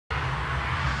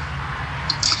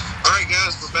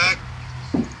guys, we're back.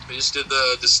 We just did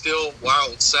the Distill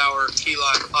Wild Sour Key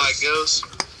Lime Pie Ghost.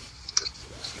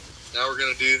 Now we're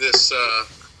going to do this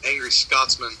Angry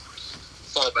Scotsman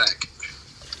Fallback.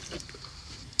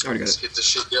 Already got Let's it. get this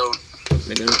shit going.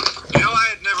 Maybe. You know, I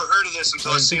had never heard of this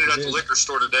until I seen it at the liquor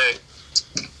store today.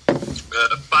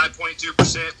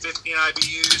 5.2%, 15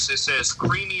 IBUs. It says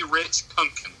creamy rich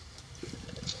pumpkin.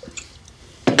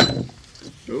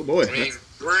 Oh boy. I mean,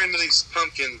 we're into these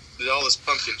all this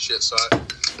pumpkin shit, so I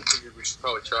figured we should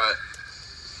probably try it.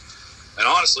 And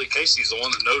honestly, Casey's the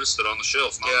one that noticed it on the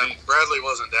shelf, not me. Bradley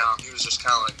wasn't down. He was just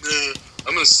kind of like,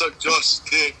 I'm going to suck Josh's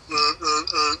dick.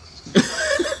 That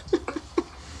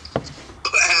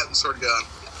happened, sort of God.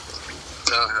 That's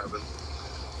how it happened.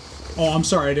 Oh, I'm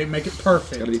sorry. I didn't make it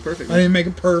perfect. Gotta be perfect. I didn't make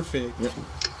it perfect. Yep.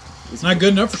 It's not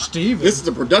good enough for Steven. This is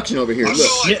the production over here. I Look,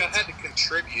 feel like Shit. I had to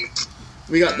contribute.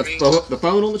 we got You know what the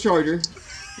phone on the charger,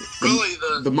 Really,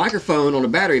 the microphone on a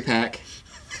battery pack,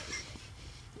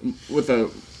 with a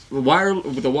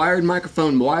wired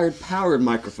microphone, wired powered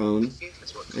microphone,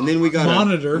 and then we got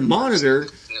Monitor. a monitor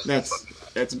Yeah,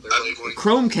 that's ugly.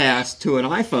 Chromecast to an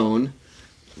iPhone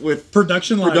with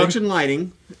Production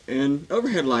lighting and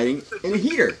overhead lighting and a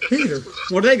heater. Peter.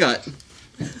 What do they got?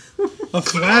 A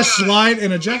flashlight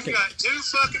and a We've jacket. got 2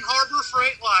 fucking Harbor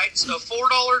Freight lights, a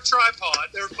 $4 tripod.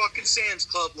 They're fucking Sam's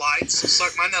Club lights.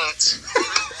 Suck my nuts.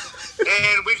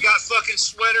 And we've got fucking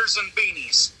sweaters and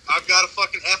beanies. I've got a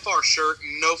fucking FR shirt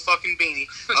and no fucking beanie.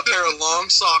 A pair of long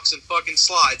socks and fucking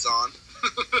slides on.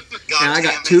 God And I damn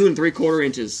got it. 2 3/4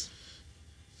 inches.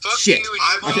 Fuck Shit. you and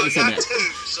I I've only should've said got that. 2,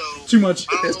 so... Too much.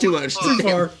 I don't That's know too what much. the Too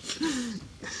fuck. far.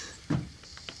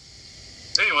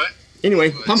 Anyway,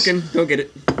 Anyway, pumpkin, go get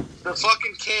it. The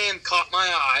fucking can caught my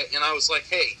eye, and I was like,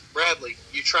 hey, Bradley,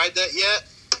 you tried that yet?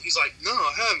 He's like, no,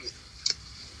 I haven't.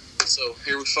 So,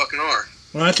 here we fucking are.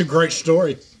 Well, that's a great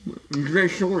story.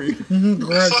 Great story.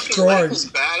 Great Fucking story. label's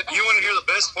bad. you want to hear the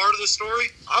best part of the story?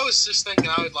 I was just thinking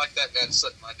I would like that guy to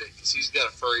suck my dick, because he's got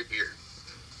a furry beard.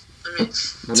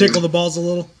 Tickle the balls a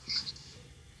little.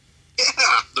 Yeah.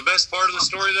 The best part of the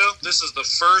story, though, this is the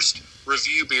first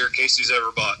review beer Casey's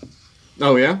ever bought.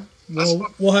 Oh yeah.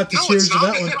 We'll have to No, cheers it's to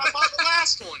not, that one. because I bought the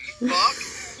last one, you fuck.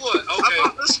 What? I Okay.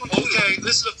 bought this one, too. Okay,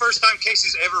 this is the first time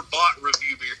Casey's ever bought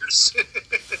review beers.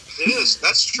 It is.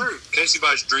 That's true. Casey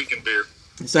buys drinking beer.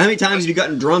 So how many times have you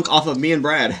gotten drunk off of me and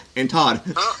Brad and Todd?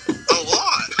 Huh? A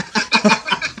lot.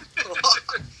 A lot.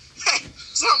 Hey,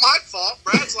 it's not my fault.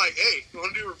 Brad's like, hey, you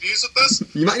want to do reviews with us?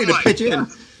 You might need to I'm like, pitch in.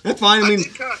 That's fine. I mean,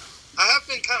 I have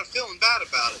been kind of feeling bad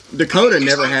about it. Dakota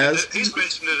never has. He's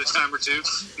mentioned it a time or two.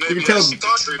 Maybe can tell- I should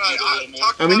contribute a little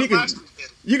more. I mean,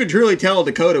 you can truly tell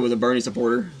Dakota was a Bernie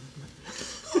supporter.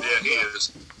 Yeah, he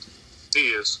is. He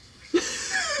is.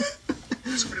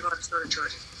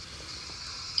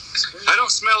 I don't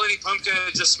smell any pumpkin.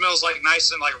 It just smells like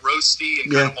nice and like roasty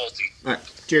and kind of malty. All right,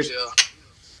 cheers. Yeah.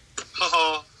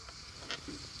 Ha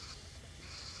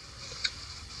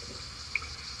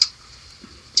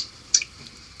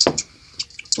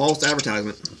False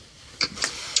advertisement.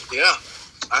 Yeah.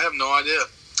 I have no idea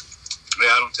Yeah,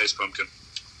 I don't taste pumpkin.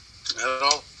 at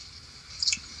all.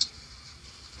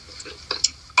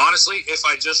 Honestly, if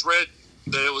I just read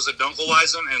that it was a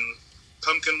Dunkelweizen and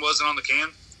pumpkin wasn't on the can,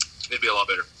 it'd be a lot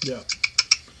better. Yeah.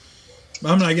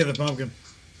 I'm not getting the pumpkin.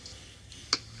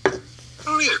 I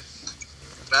don't either.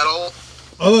 At all.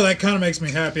 Although that kind of makes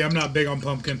me happy. I'm not big on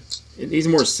pumpkin. It needs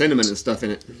more cinnamon and stuff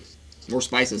in it. More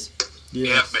spices.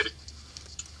 Yeah, maybe.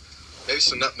 Maybe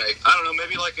some nutmeg. I don't know.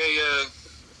 Maybe like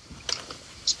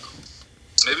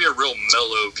maybe a real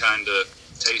mellow kind of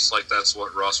taste, like that's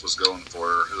what Ross was going for,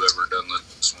 or whoever done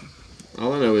this one.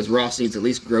 All I know is Ross needs to at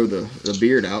least grow the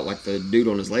beard out like the dude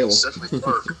on his label. Definitely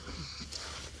perfect.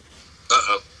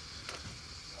 Uh-oh.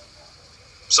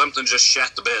 Something just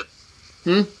shat the bed.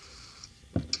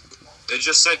 It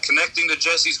just said connecting to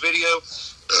Jesse's video.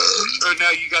 Or now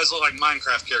you guys look like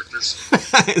Minecraft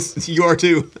characters. You are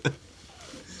too.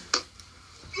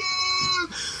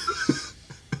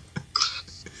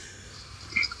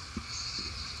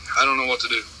 I don't know what to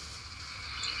do.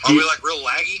 Are we like real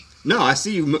laggy? No, I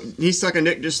see you. He's sucking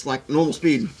dick just like normal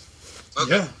speed.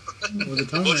 Okay. Yeah. With the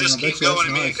tongue We'll ring, just I bet keep you that's going,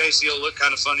 and me and nice. Casey will look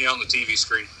kind of funny on the TV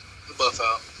screen. Buff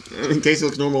out. In case it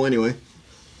looks normal anyway.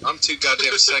 I'm too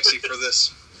goddamn sexy for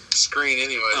this screen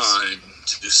anyways. I'm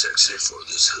too sexy for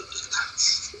this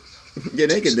hood. Get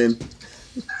naked then.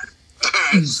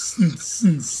 Alright. Look at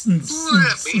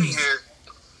that beanie hair.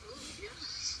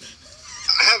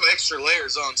 I have extra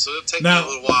layers on, so it'll take me Now- a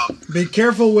little while. Be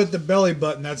careful with the belly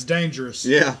button. That's dangerous.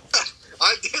 Yeah.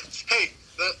 I did. Hey,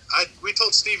 we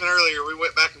told Steven earlier we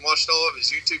went back and watched all of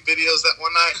his YouTube videos that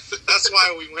one night. That's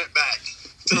why we went back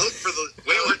to look for the.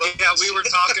 We were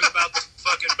talking about the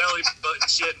fucking belly button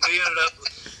shit, and we ended up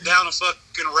down a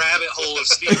fucking rabbit hole of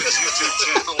Steven's YouTube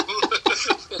channel.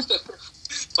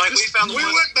 Like we found the We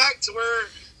one. went back to where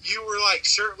you were like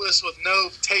shirtless with no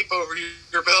tape over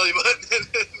your belly button.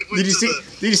 Did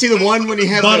you see the one when he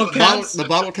had Bottle the caps?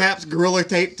 bottle caps gorilla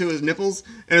taped to his nipples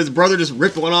and his brother just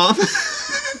ripped one off?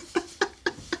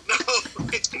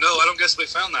 No, I don't guess we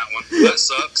found that one. That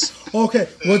sucks. Okay,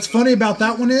 what's funny about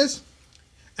that one is,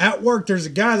 at work there's a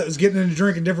guy that was getting into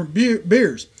drinking different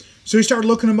beers. So he started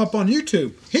looking him up on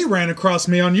YouTube. He ran across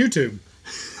me on YouTube.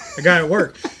 A guy at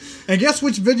work. And guess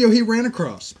which video he ran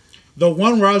across? The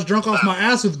one where I was drunk off my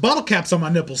ass with bottle caps on my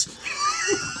nipples.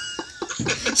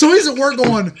 So he's at work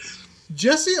going,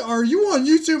 Jesse, are you on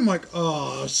YouTube? I'm like,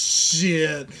 oh,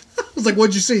 shit. I was like,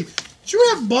 what'd you see? Did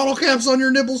you have bottle caps on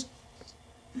your nipples?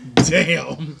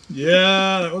 Damn.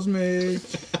 Yeah, that was me.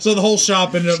 So the whole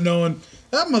shop ended up knowing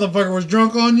that motherfucker was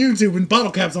drunk on YouTube with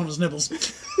bottle caps on his nipples.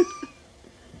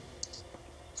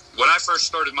 When I first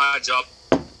started my job,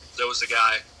 there was a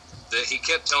guy that he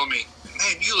kept telling me,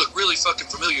 man, you look really fucking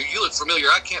familiar. You look familiar.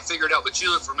 I can't figure it out, but you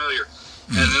look familiar.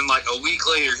 And then like a week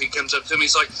later, he comes up to me.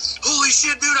 He's like, holy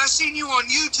shit, dude, I seen you on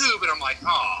YouTube. And I'm like,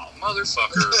 oh,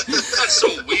 motherfucker. That's so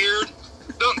weird.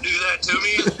 Don't do that to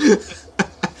me.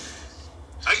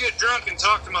 I get drunk and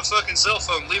talk to my fucking cell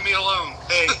phone. Leave me alone.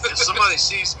 Hey, if somebody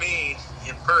sees me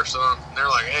in person, they're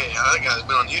like, hey, that guy's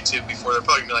been on YouTube before. They're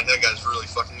probably gonna be like, that guy's really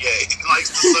fucking gay. He likes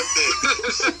to suck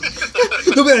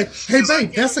dick. They'll be like, hey,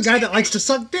 babe, that's the guy that likes to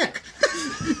suck dick.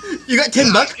 You got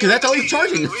 $10 because that's all he's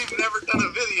charging. We've never done a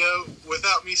video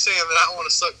without me saying that I want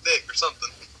to suck dick or something.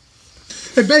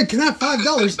 Hey, babe, can I have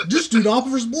 $5? Just dude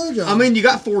offers blowjob. I mean, you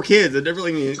got 4 kids. It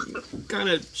really kind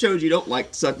of shows you don't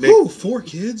like to suck dick. Ooh, 4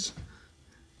 kids?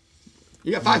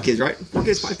 You got 5 kids, right? 4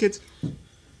 kids, 5 kids?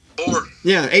 4.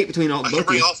 Yeah, 8 between all I both can of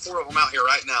bring you. all 4 of them out here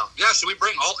right now. Yeah, should we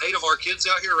bring all 8 of our kids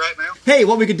out here right now? Hey,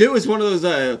 what we could do is one of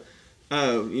those,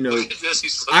 you know, Look at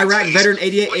Jesse's fucking Iraq face. veteran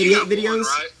 88 Well, you got videos.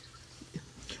 right?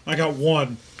 I got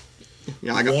 1.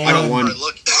 Yeah, I got You're a one.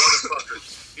 lucky motherfucker.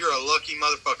 You're a lucky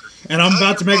motherfucker. And I'm Cut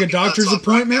about to your make a fucking doctor's nuts off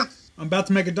right appointment. now. I'm about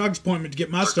to make a doctor's appointment to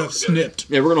get my stuff snipped.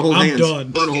 Yeah, we're gonna hold I'm hands.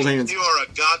 done. We're gonna hold hands. You are a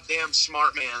goddamn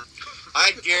smart man.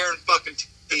 I guarantee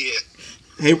it.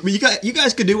 Hey, you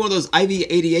guys could do one of those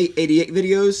IV88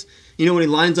 videos. You know when he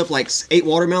lines up like 8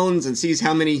 watermelons and sees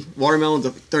how many watermelons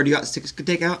a 30-06 could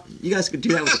take out. You guys could do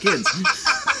that with the kids.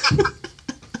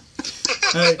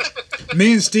 Hey,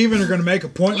 me and Steven are going to make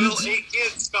Little appointments. 8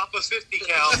 kids stop a 50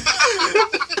 cal.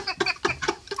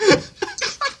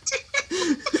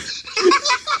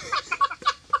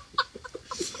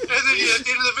 And then at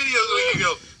the end of the video, you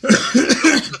go,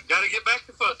 gotta get back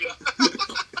to fucking.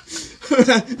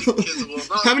 Kids will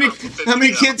not how many stop a 50 how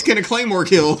many cal. kids can a claymore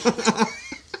kill?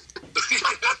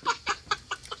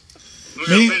 We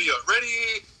got Me- video.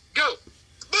 Ready, go.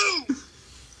 Boom.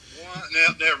 One,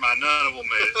 never mind. None of them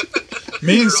made it.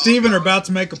 Me and Steven are about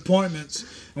to make appointments,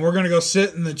 and we're going to go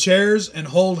sit in the chairs and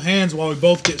hold hands while we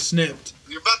both get snipped.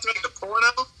 You're about to make a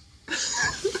porno?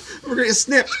 We're gonna get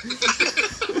snipped.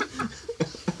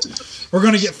 We're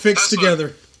going to get fixed That's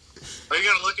together. Are you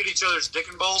gonna look at each other's dick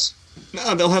and balls?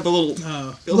 No, they'll have the little.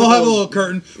 We'll have a little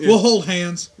curtain. Yeah. We'll hold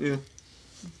hands. Yeah.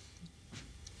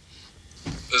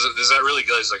 Is that really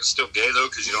good? Is like still gay though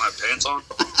because you don't have pants on?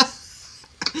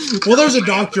 Well, there's a Man,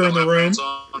 doctor in don't the have room. pants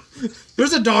on.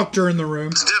 There's a doctor in the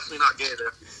room. It's definitely not gay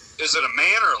there. Is it a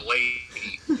man or a lady?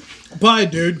 Bye,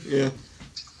 dude. Yeah.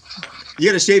 You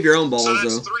gotta shave your own balls So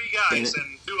that's though. 3 Dang guys it.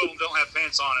 and 2 of them don't have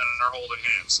pants on and are holding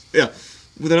hands. Yeah.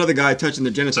 With another guy touching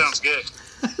the genitals. Sounds good.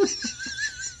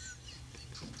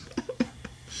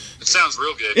 It sounds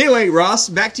real good. Anyway, Ross,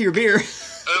 back to your beer.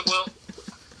 Well,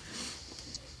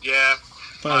 yeah.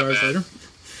 5 My hours bad. later.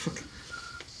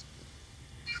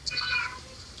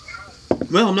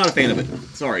 Well, I'm not a fan of it.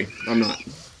 Sorry, I'm not.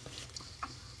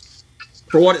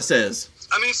 For what it says.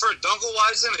 I mean, for a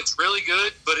Dunkelweizen, it's really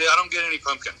good, but I don't get any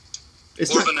pumpkin.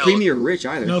 It's Or not vanilla. creamy or rich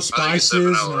either. No I think it's spices.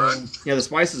 vanilla, no- right? Yeah, the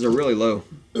spices are really low.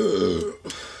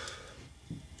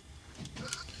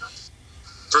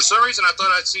 For some reason, I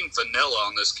thought I'd seen vanilla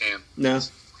on this can. No.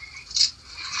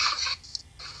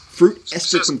 Fruit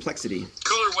ester Just- complexity.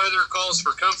 Cooler weather calls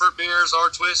for comfort beers. Our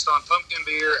twist on pumpkin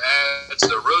beer adds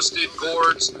the roasted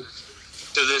gourds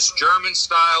to this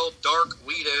German-style dark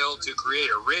wheat ale to create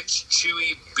a rich,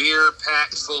 chewy beer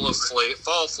packed full of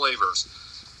fall flavors.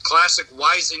 Classic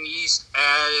Weizen yeast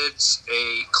adds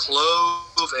a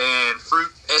clove and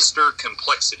fruit ester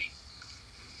complexity.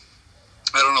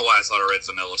 I don't know why I thought I read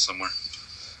vanilla somewhere.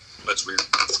 That's weird.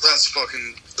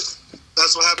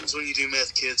 That's what happens when you do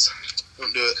meth, kids.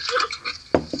 Don't do it.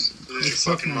 Lose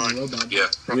your fucking mind. Robot. Yeah.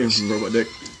 Yeah, robot dick.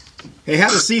 Hey, how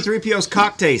does C-3PO's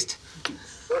cock taste?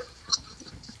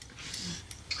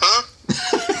 Huh?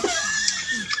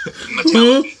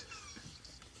 Metallic.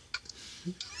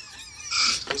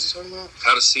 What's he talking about?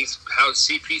 How does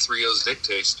CP3O's dick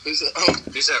taste? Who's that? Oh,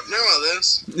 Is that you know about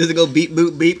this? Does it go beep,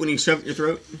 boop, beep when you shove it in your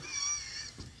throat?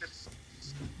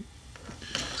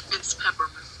 It's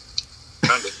peppermint.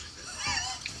 kind of?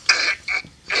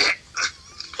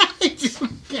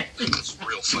 It's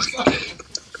real fucking gay.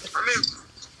 I mean,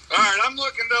 all right, I'm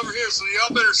looking over here, so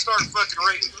y'all better start fucking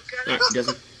rating. All right,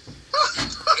 guessing.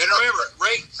 And remember,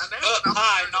 rate up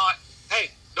high, not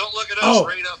hey. Don't look at us. Oh.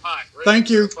 Rate up high. Rate Thank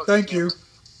up you. fucking Thank you.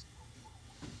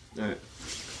 All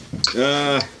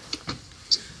right.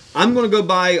 I'm gonna go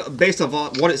by based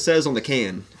off what it says on the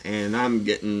can, and I'm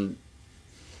getting.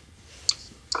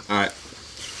 All right,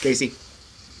 Casey.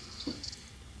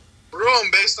 We're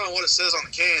going based on what it says on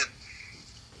the can.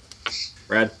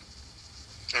 Brad.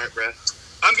 All right, Brad.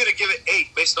 I'm gonna give it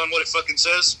 8 based on what it fucking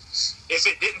says. If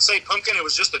it didn't say pumpkin, it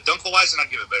was just a Dunkelweizen, I'd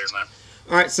give it better than that.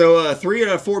 All right, so 3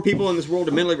 out of 4 people in this world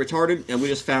are mentally retarded, and we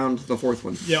just found the 4th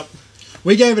one. Yep.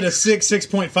 We gave it a 6,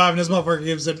 6.5, and this motherfucker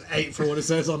gives it an 8 for what it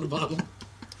says on the bottom.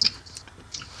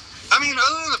 I mean,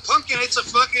 other than the pumpkin, it's a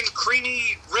fucking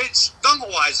creamy, rich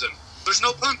Dunkelweizen. There's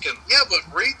no pumpkin. Yeah, but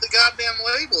read the goddamn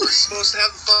label. It's supposed to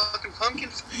have the fucking pumpkin.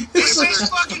 It says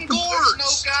fucking gourds.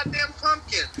 There's no goddamn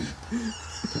pumpkin.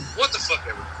 What the fuck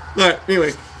ever. All right,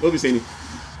 anyway, we'll be seeing you.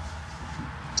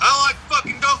 I like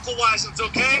fucking Dunkelweizens,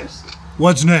 okay?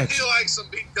 What's next? He likes them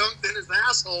being dunked in his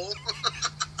asshole.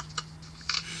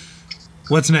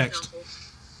 What's next?